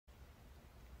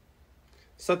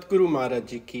Satguru Maharaj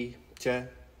Ji ki Jai,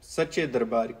 Sache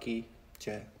Darbar ki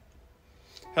Jai.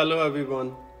 Hello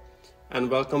everyone and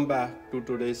welcome back to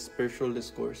today's spiritual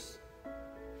discourse.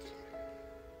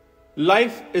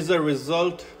 Life is a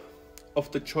result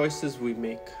of the choices we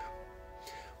make.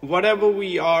 Whatever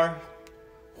we are,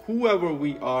 whoever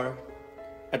we are,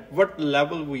 at what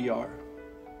level we are,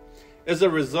 is a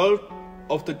result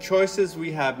of the choices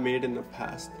we have made in the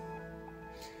past.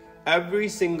 Every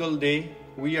single day,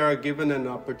 we are given an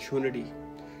opportunity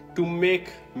to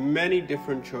make many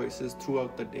different choices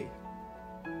throughout the day.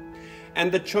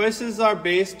 And the choices are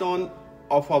based on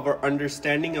our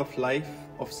understanding of life,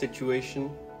 of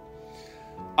situation,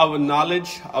 our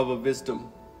knowledge, our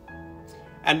wisdom.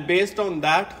 And based on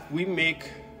that, we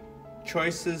make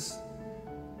choices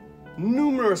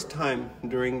numerous times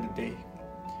during the day.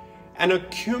 An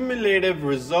accumulative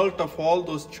result of all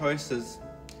those choices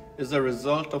is a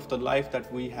result of the life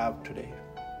that we have today.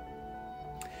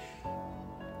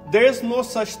 There is no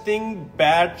such thing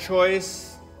bad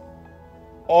choice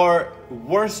or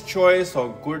worse choice or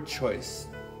good choice.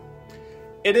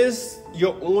 It is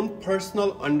your own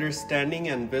personal understanding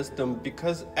and wisdom,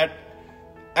 because at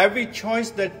every choice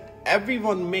that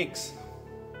everyone makes,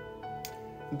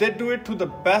 they do it to the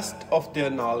best of their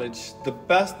knowledge, the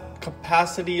best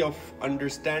capacity of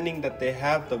understanding that they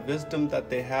have, the wisdom that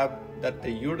they have, that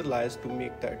they utilize to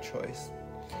make that choice.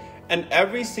 And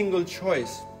every single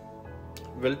choice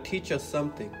will teach us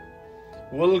something.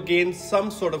 We'll gain some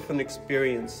sort of an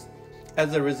experience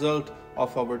as a result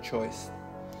of our choice.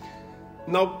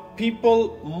 Now,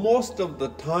 people most of the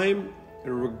time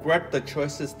regret the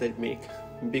choices they make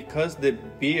because they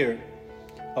bear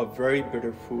a very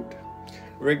bitter fruit.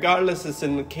 Regardless, it's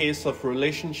in the case of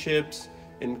relationships,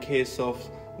 in case of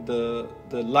the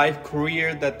life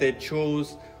career that they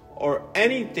chose, or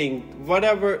anything,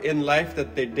 whatever in life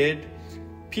that they did,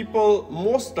 people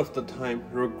most of the time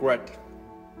regret.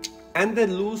 And they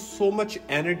lose so much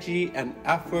energy and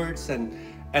efforts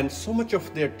and so much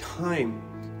of their time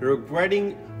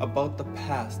regretting about the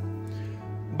past.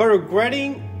 But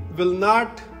regretting will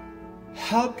not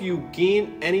help you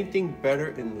gain anything better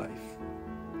in life.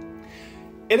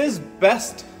 It is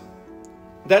best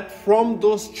that from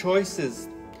those choices,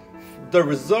 the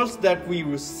results that we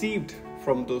received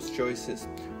from those choices,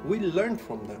 we learn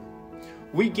from them.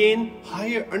 We gain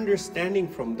higher understanding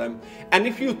from them. And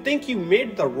if you think you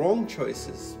made the wrong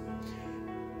choices,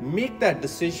 make that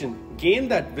decision, gain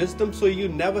that wisdom, so you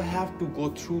never have to go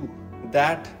through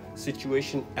that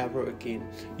situation ever again.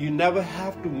 You never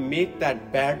have to make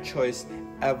that bad choice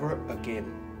ever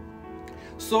again.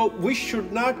 So we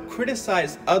should not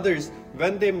criticize others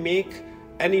when they make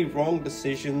any wrong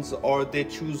decisions or they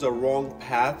choose a wrong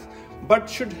path, but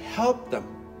should help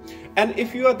them. And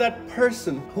if you are that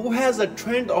person who has a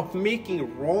trend of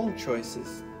making wrong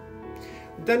choices,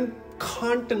 then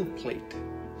contemplate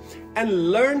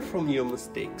and learn from your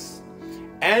mistakes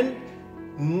and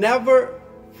never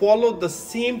follow the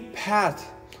same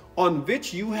path on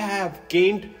which you have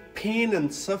gained pain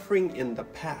and suffering in the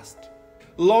past.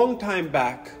 Long time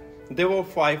back, there were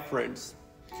 5 friends.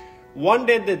 One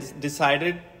day they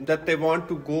decided that they want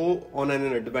to go on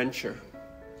an adventure.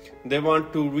 They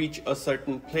want to reach a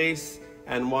certain place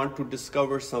and want to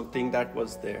discover something that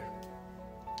was there.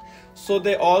 So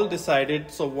they all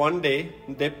decided, so one day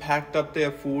they packed up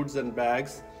their foods and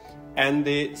bags and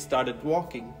they started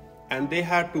walking. And they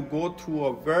had to go through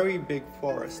a very big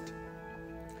forest.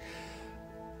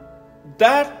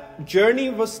 That journey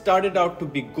was started out to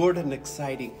be good and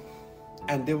exciting.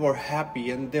 And they were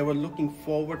happy and they were looking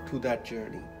forward to that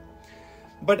journey.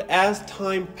 But as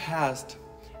time passed,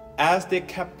 as they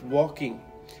kept walking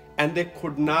and they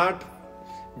could not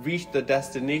reach the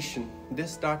destination, they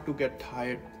start to get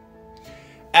tired.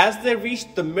 As they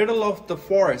reached the middle of the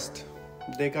forest,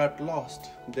 they got lost.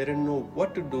 They didn't know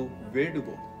what to do, where to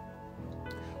go.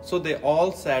 So they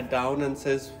all sat down and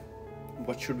says,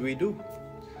 what should we do?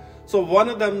 So one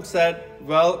of them said,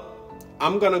 well,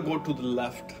 I'm gonna go to the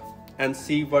left and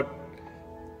see what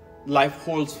life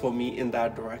holds for me in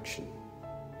that direction.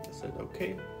 I said,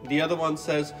 okay. The other one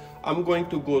says, I'm going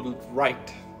to go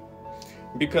right,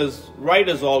 because right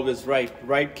is always right.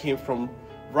 Right came from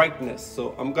rightness,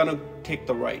 so I'm gonna take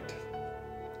the right.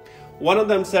 One of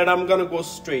them said, I'm gonna go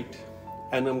straight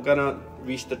and I'm gonna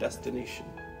reach the destination.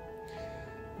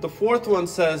 The fourth one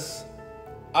says,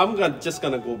 I'm just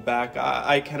gonna go back.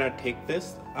 I cannot take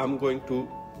this. I'm going to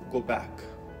go back.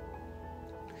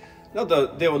 Now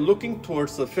they were looking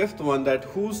towards the fifth one, that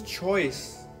whose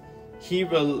choice he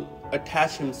will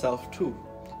attach himself to.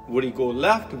 Would he go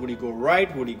left? Would he go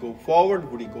right? Would he go forward?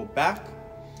 Would he go back?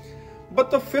 But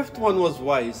the fifth one was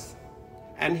wise,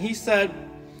 And he said,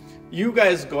 you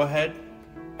guys go ahead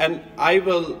and I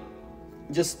will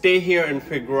just stay here and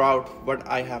figure out what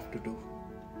I have to do.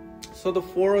 So the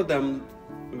 4 of them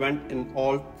went in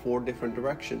all 4 different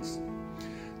directions.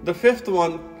 The 5th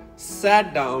one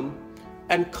sat down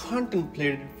and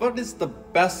contemplated what is the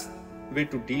best way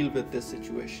to deal with this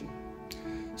situation.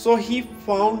 So he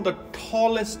found the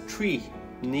tallest tree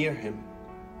near him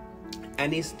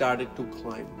and he started to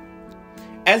climb.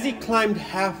 As he climbed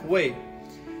halfway,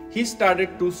 he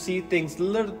started to see things a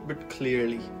little bit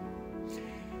clearly.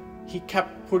 He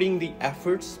kept putting the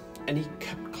efforts and he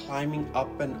kept climbing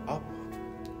up and up.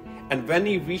 And when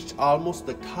he reached almost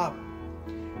the top,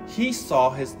 he saw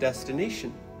his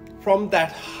destination. From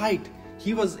that height,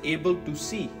 he was able to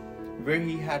see where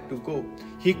he had to go.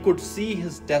 He could see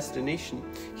his destination.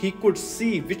 He could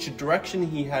see which direction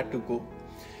he had to go.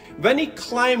 When he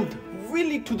climbed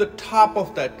really to the top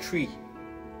of that tree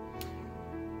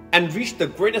and reached the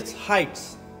greatest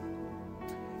heights,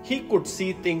 he could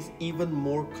see things even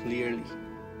more clearly.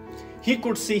 He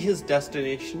could see his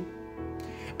destination,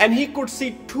 and he could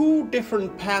see 2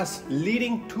 different paths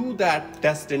leading to that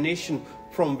destination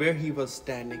from where he was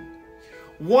standing.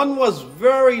 One was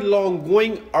very long,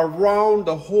 going around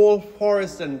the whole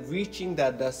forest and reaching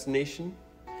that destination.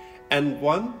 And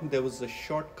one, there was a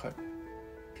shortcut.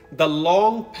 The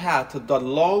long path, the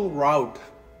long route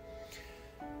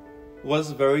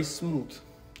was very smooth.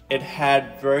 It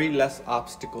had very less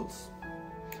obstacles,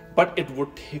 but it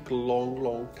would take a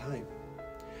long time.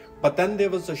 But then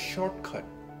there was a shortcut,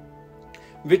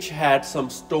 which had some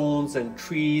stones and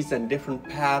trees and different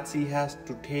paths he has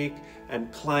to take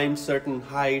and climb certain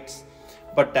heights.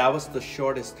 But that was the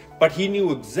shortest. But he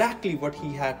knew exactly what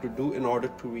he had to do in order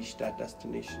to reach that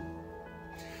destination.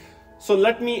 So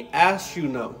let me ask you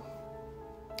now,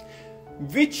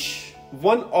 which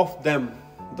one of them,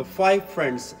 the 5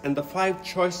 friends and the 5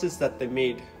 choices that they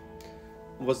made,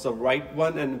 was the right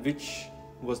one and which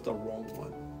was the wrong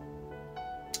one?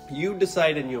 You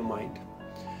decide in your mind.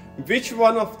 Which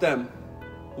one of them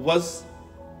was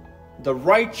the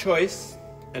right choice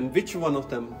and which one of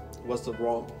them was the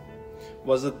wrong?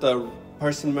 Was it the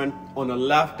person went on a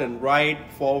left and right,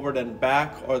 forward and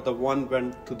back, or the one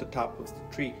went to the top of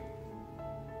the tree?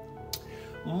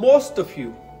 Most of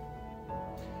you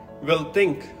will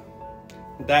think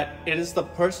that it is the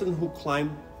person who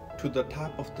climbed to the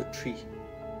top of the tree.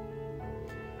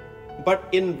 But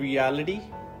in reality,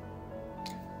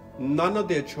 none of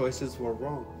their choices were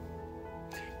wrong.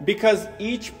 Because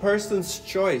each person's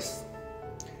choice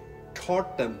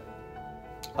taught them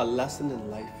a lesson in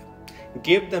life,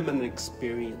 gave them an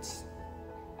experience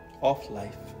of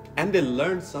life, and they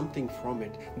learned something from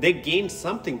it. They gained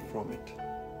something from it.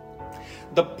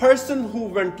 The person who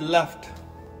went left,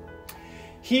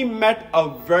 he met a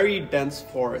very dense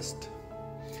forest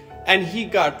and he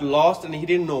got lost and he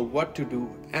didn't know what to do,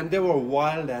 and there were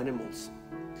wild animals.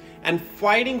 And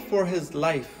fighting for his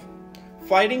life,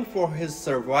 fighting for his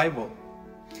survival,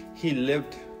 he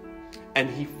lived and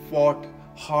he fought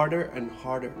harder and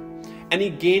harder. And he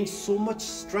gained so much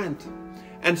strength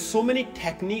and so many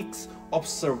techniques of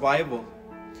survival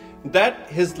that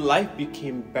his life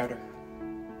became better.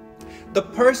 The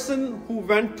person who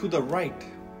went to the right,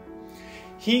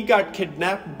 he got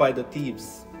kidnapped by the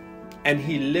thieves and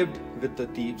he lived with the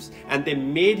thieves, and they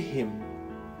made him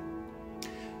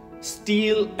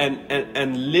steal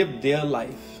and live their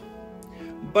life.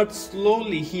 But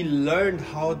slowly he learned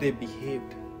how they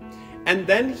behaved. And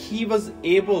then he was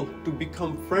able to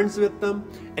become friends with them,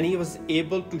 and he was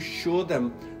able to show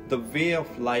them the way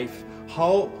of life,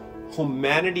 how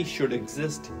humanity should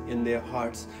exist in their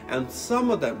hearts. And some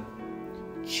of them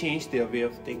changed their way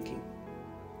of thinking.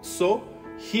 So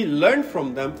he learned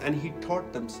from them and he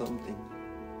taught them something.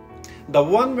 The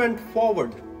one went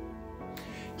forward.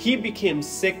 He became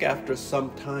sick after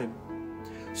some time.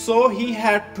 So he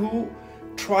had to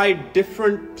try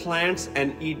different plants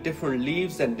and eat different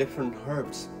leaves and different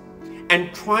herbs.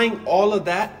 And trying all of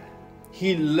that,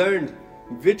 he learned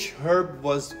which herb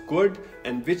was good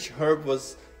and which herb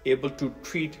was able to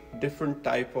treat different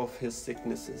type of his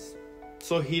sicknesses.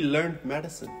 So he learned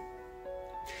medicine.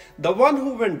 The one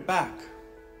who went back,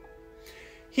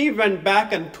 he went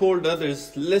back and told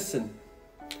others, listen,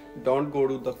 don't go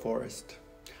to the forest.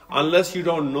 Unless you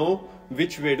don't know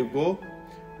which way to go,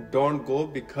 don't go,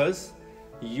 because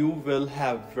you will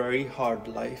have very hard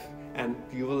life and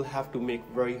you will have to make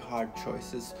very hard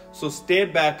choices. So stay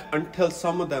back until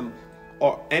some of them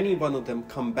or any one of them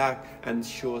come back and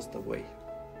show us the way.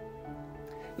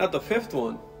 Now the fifth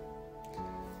one,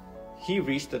 he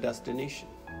reached the destination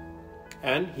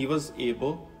and he was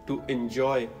able to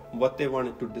enjoy what they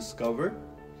wanted to discover.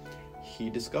 he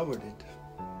discovered it.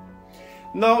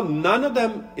 Now, none of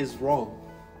them is wrong.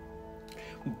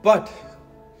 But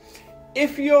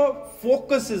if your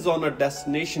focus is on a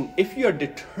destination, if you are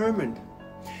determined,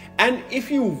 and if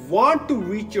you want to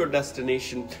reach your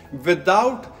destination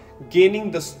without gaining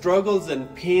the struggles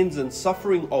and pains and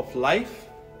suffering of life,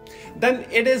 then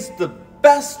it is the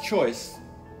best choice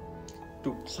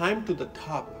to climb to the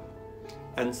top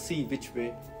and see which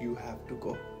way you have to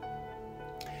go.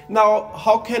 Now,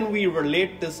 how can we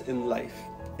relate this in life,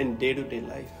 in day-to-day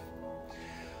life?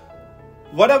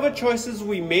 Whatever choices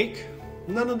we make,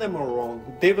 none of them are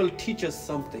wrong. They will teach us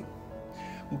something.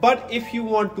 But if you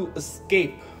want to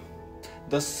escape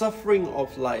the suffering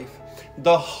of life,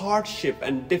 the hardship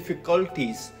and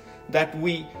difficulties that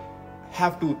we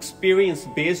have to experience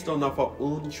based on our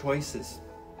own choices,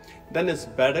 then it's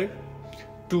better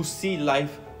to see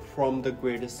life from the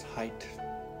greatest height.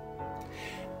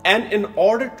 And in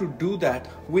order to do that,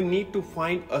 we need to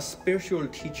find a spiritual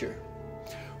teacher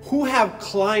who have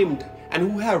climbed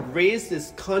and who have raised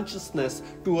his consciousness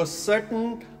to a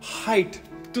certain height,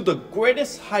 to the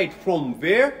greatest height, from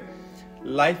where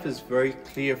life is very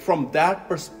clear. From that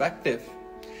perspective,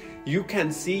 you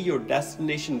can see your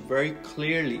destination very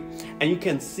clearly, and you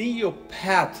can see your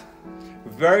path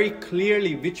very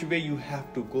clearly, which way you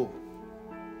have to go.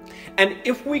 And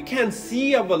if we can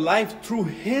see our life through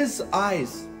his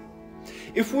eyes,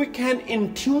 if we can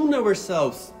intune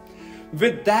ourselves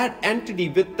with that entity,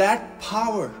 with that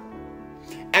power,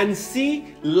 and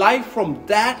see life from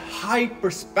that high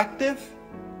perspective,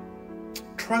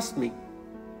 trust me,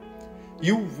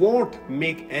 you won't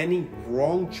make any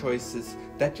wrong choices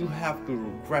that you have to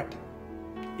regret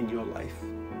in your life.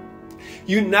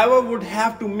 You never would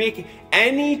have to make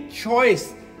any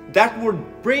choice that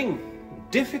would bring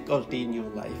difficulty in your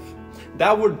life,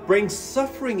 that would bring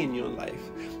suffering in your life,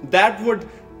 that would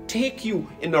take you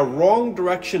in a wrong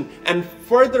direction and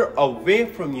further away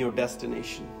from your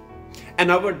destination.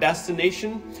 And our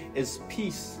destination is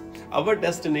peace. Our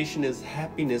destination is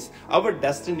happiness. Our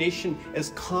destination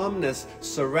is calmness,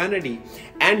 serenity.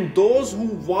 And those who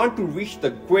want to reach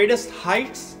the greatest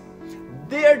heights,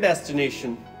 their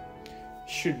destination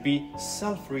should be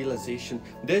self-realization.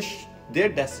 Their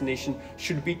destination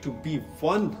should be to be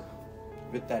one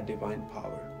with that divine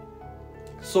power.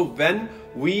 So when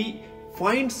we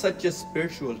find such a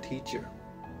spiritual teacher,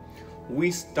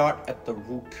 we start at the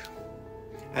root.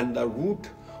 And the root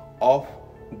of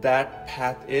that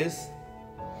path is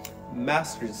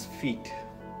Master's feet.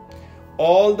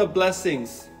 All the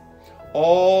blessings,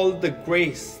 all the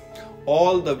grace,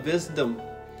 all the wisdom,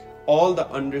 all the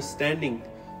understanding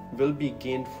will be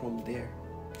gained from there.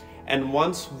 And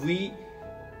once we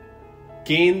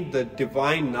gain the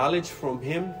divine knowledge from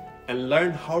him and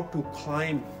learn how to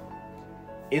climb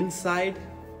inside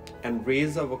and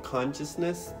raise our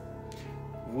consciousness,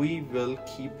 we will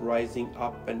keep rising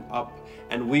up,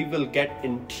 and we will get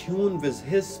in tune with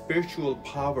his spiritual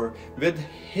power, with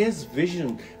his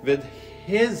vision, with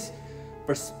his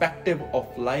perspective of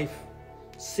life,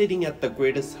 sitting at the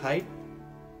greatest height.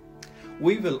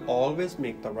 We will always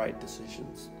make the right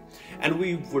decisions, and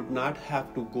we would not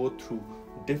have to go through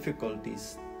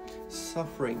difficulties,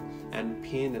 suffering and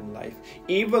pain in life.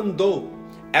 Even though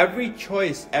every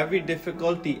choice, every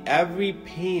difficulty, every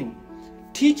pain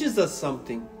teaches us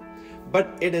something,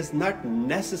 but it is not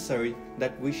necessary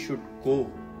that we should go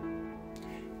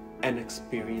and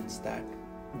experience that.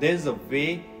 There's a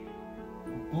way,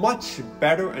 much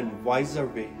better and wiser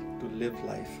way to live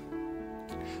life.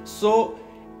 So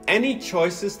any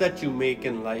choices that you make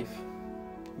in life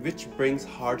which brings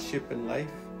hardship in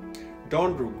life,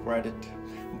 don't regret it,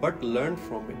 but learn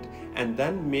from it and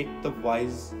then make the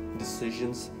wise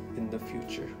decisions in the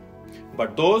future.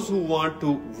 But those who want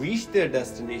to reach their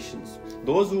destinations,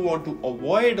 those who want to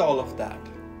avoid all of that,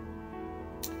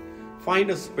 find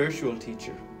a spiritual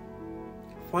teacher.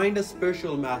 Find a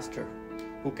spiritual master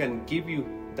who can give you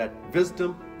that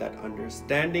wisdom, that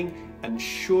understanding, and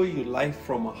show you life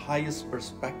from a highest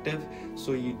perspective,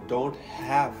 so you don't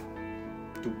have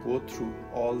to go through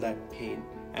all that pain,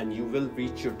 and you will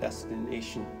reach your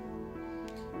destination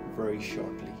very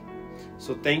shortly.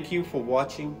 So thank you for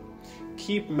watching.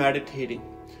 Keep meditating.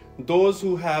 Those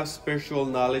who have spiritual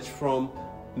knowledge from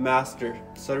Master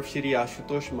Sarv Shri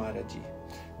Ashutosh Maharaj Ji,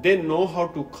 they know how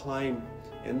to climb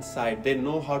inside. They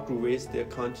know how to raise their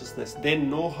consciousness. They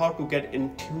know how to get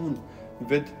in tune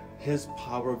with his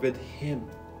power, with him.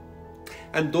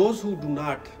 And those who do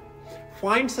not,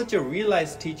 find such a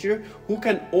realized teacher who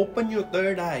can open your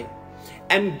third eye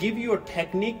and give you a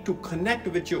technique to connect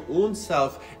with your own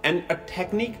self, and a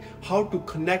technique how to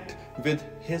connect with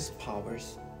his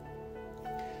powers.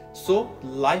 so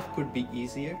life could be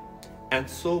easier, and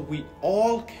so we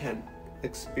all can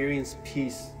experience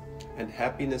peace and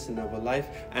happiness in our life,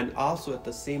 and also at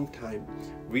the same time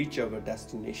reach our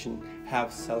destination,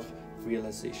 have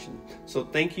self-realization. So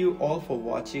thank you all for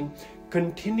watching.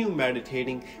 Continue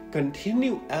meditating,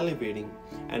 continue elevating,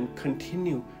 and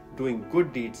continue doing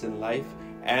good deeds in life.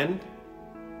 And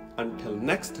until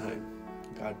next time,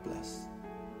 God bless.